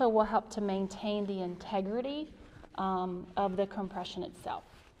it also will help to maintain the integrity of the compression itself.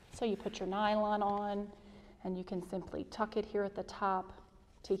 So you put your nylon on, and you can simply tuck it here at the top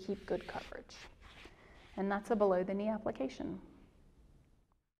to keep good coverage. And that's a below the knee application.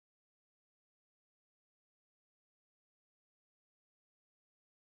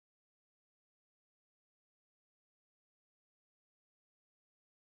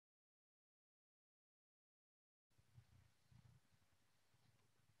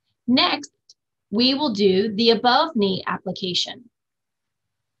 Next, we will do the above knee application.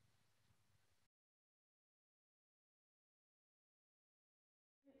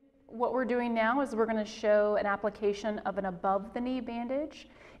 What we're doing now is we're going to show an application of an above the knee bandage.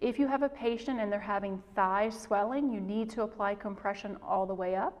 If you have a patient and they're having thigh swelling, you need to apply compression all the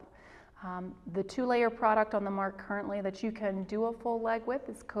way up. The 2-layer product on the market currently that you can do a full leg with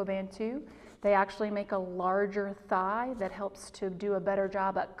is Coban 2. They actually make a larger thigh that helps to do a better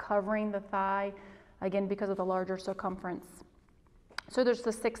job at covering the thigh, again, because of the larger circumference. So there's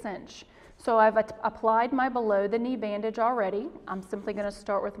the 6-inch. So I've applied my below the knee bandage already. I'm simply going to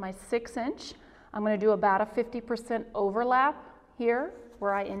start with my 6-inch. I'm going to do about a 50% overlap here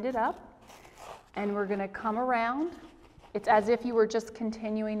where I ended up. And we're going to come around. It's as if you were just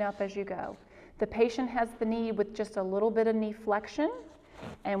continuing up as you go. The patient has the knee with just a little bit of knee flexion.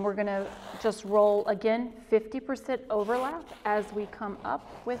 And we're going to just roll, again, 50% overlap as we come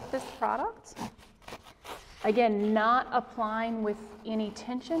up with this product. Again, not applying with any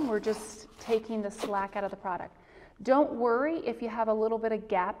tension. We're just taking the slack out of the product. Don't worry if you have a little bit of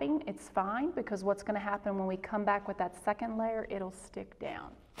gapping, it's fine, because what's going to happen when we come back with that second layer, it'll stick down.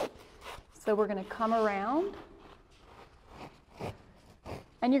 So we're going to come around,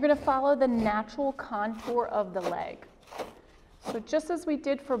 and you're going to follow the natural contour of the leg. So just as we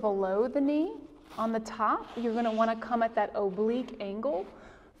did for below the knee, on the top, you're going to want to come at that oblique angle,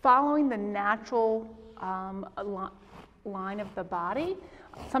 following the natural line of the body.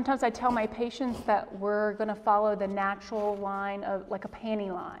 Sometimes I tell my patients that we're going to follow the natural line of like a panty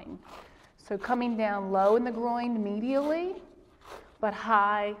line. So coming down low in the groin medially, but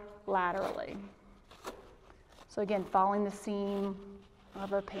high laterally. So again, following the seam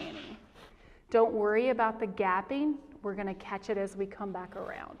of a panty. Don't worry about the gapping. We're going to catch it as we come back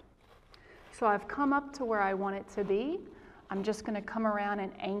around. So I've come up to where I want it to be. I'm just going to come around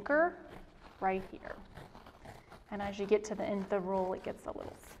and anchor right here. And as you get to the end of the roll, it gets a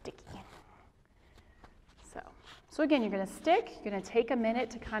little sticky. So again, you're going to stick. You're going to take a minute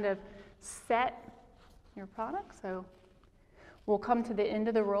to kind of set your product. So we'll come to the end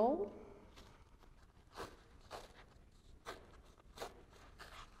of the roll.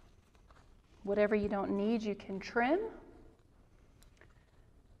 Whatever you don't need, you can trim.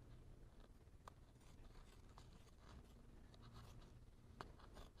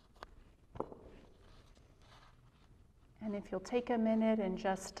 And if you'll take a minute and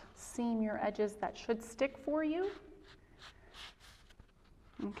just seam your edges, that should stick for you.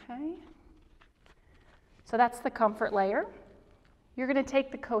 Okay. So that's the comfort layer. You're going to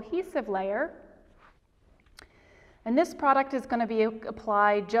take the cohesive layer, and this product is going to be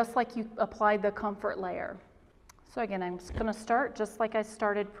applied just like you applied the comfort layer. So again, I'm just going to start just like I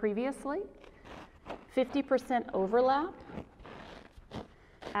started previously. 50% overlap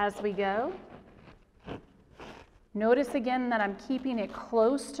as we go. Notice again that I'm keeping it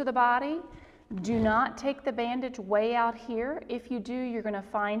close to the body. Do not take the bandage way out here. If you do, you're going to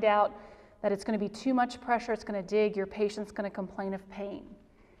find out that it's going to be too much pressure, it's going to dig, your patient's going to complain of pain.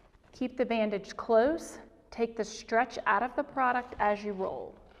 Keep the bandage close. Take the stretch out of the product as you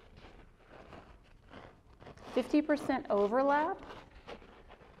roll. 50% overlap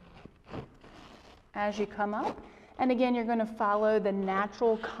as you come up. And again, you're going to follow the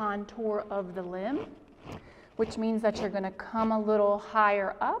natural contour of the limb, which means that you're going to come a little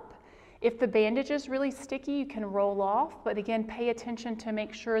higher up. If the bandage is really sticky, you can roll off, but again, pay attention to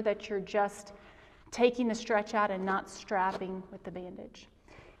make sure that you're just taking the stretch out and not strapping with the bandage.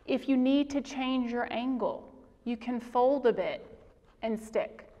 If you need to change your angle, you can fold a bit and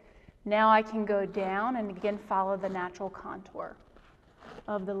stick. Now I can go down and again follow the natural contour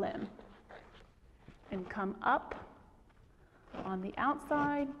of the limb and come up on the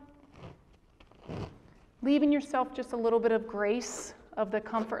outside, leaving yourself just a little bit of grace of the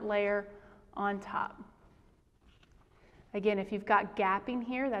comfort layer on top. Again, if you've got gapping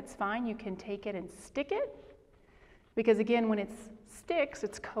here, that's fine. You can take it and stick it, because again, when it sticks,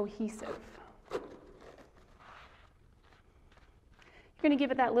 it's cohesive. You're going to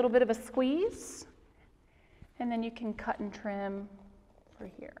give it that little bit of a squeeze, and then you can cut and trim for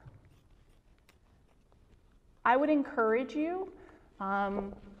here. I would encourage you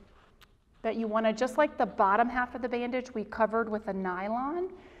that you want to, just like the bottom half of the bandage we covered with a nylon,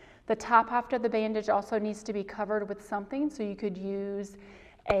 the top half of the bandage also needs to be covered with something. So you could use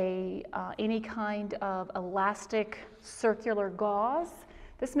any kind of elastic circular gauze.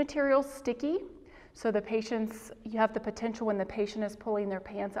 This material's sticky, so you have the potential when the patient is pulling their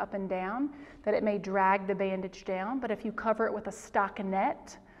pants up and down that it may drag the bandage down. But if you cover it with a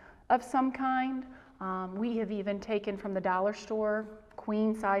stockinette of some kind, we have even taken from the dollar store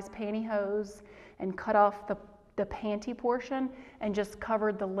queen size pantyhose and cut off the panty portion and just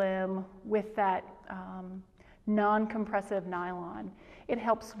covered the limb with that non-compressive nylon. It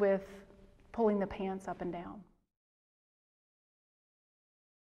helps with pulling the pants up and down.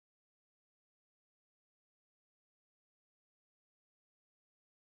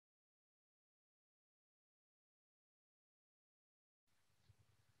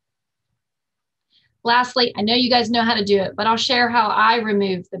 Lastly, I know you guys know how to do it, but I'll share how I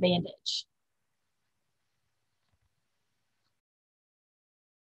remove the bandage.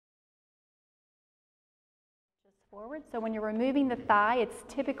 Just forward. So when you're removing the thigh, it's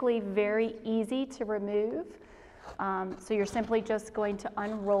typically very easy to remove. So you're simply just going to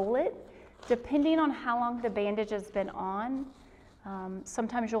unroll it. Depending on how long the bandage has been on,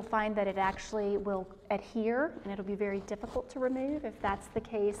 sometimes you'll find that it actually will adhere and it'll be very difficult to remove. If that's the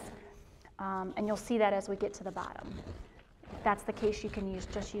case, and you'll see that as we get to the bottom. If that's the case, you can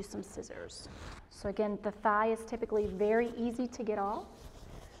just use some scissors. So again, the thigh is typically very easy to get off.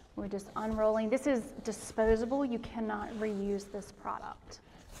 We're just unrolling. This is disposable. You cannot reuse this product.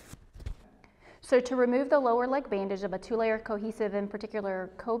 So to remove the lower leg bandage of a 2-layer cohesive, in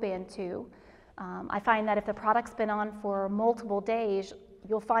particular Coban 2, I find that if the product's been on for multiple days,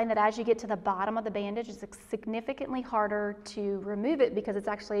 you'll find that as you get to the bottom of the bandage, it's significantly harder to remove it because it's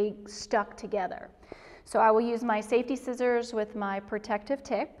actually stuck together. So I will use my safety scissors with my protective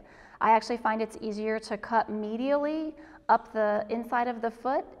tip. I actually find it's easier to cut medially up the inside of the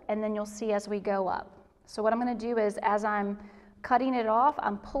foot, and then you'll see as we go up. So what I'm going to do is, as I'm cutting it off,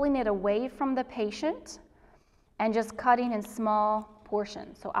 I'm pulling it away from the patient and just cutting in small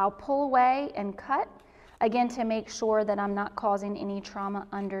portions. So I'll pull away and cut, again, to make sure that I'm not causing any trauma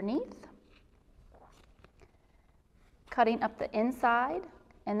underneath. Cutting up the inside,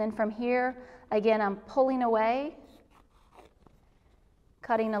 and then from here, again, I'm pulling away,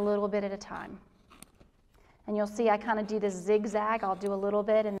 cutting a little bit at a time. And you'll see I kind of do this zigzag. I'll do a little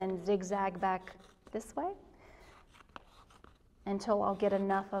bit and then zigzag back this way until I'll get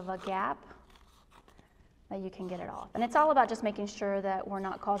enough of a gap that you can get it off. And it's all about just making sure that we're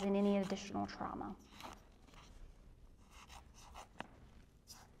not causing any additional trauma.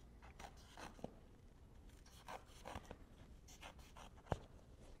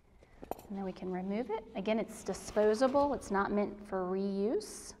 And then we can remove it. Again, it's disposable. It's not meant for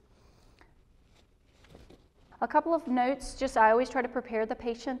reuse. A couple of notes, just I always try to prepare the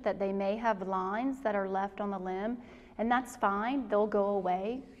patient that they may have lines that are left on the limb, and that's fine. They'll go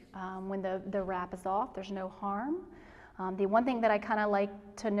away when the wrap is off. There's no harm. The one thing that I kind of like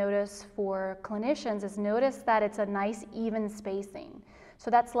to notice for clinicians is notice that it's a nice even spacing. So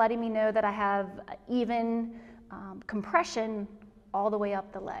that's letting me know that I have even compression all the way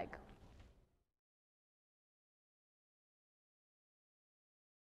up the leg.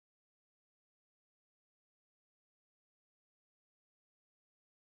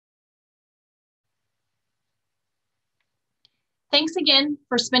 Thanks again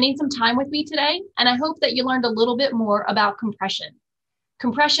for spending some time with me today, and I hope that you learned a little bit more about compression.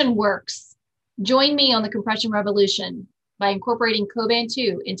 Compression works. Join me on the compression revolution by incorporating Coban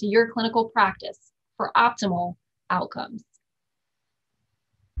 2 into your clinical practice for optimal outcomes.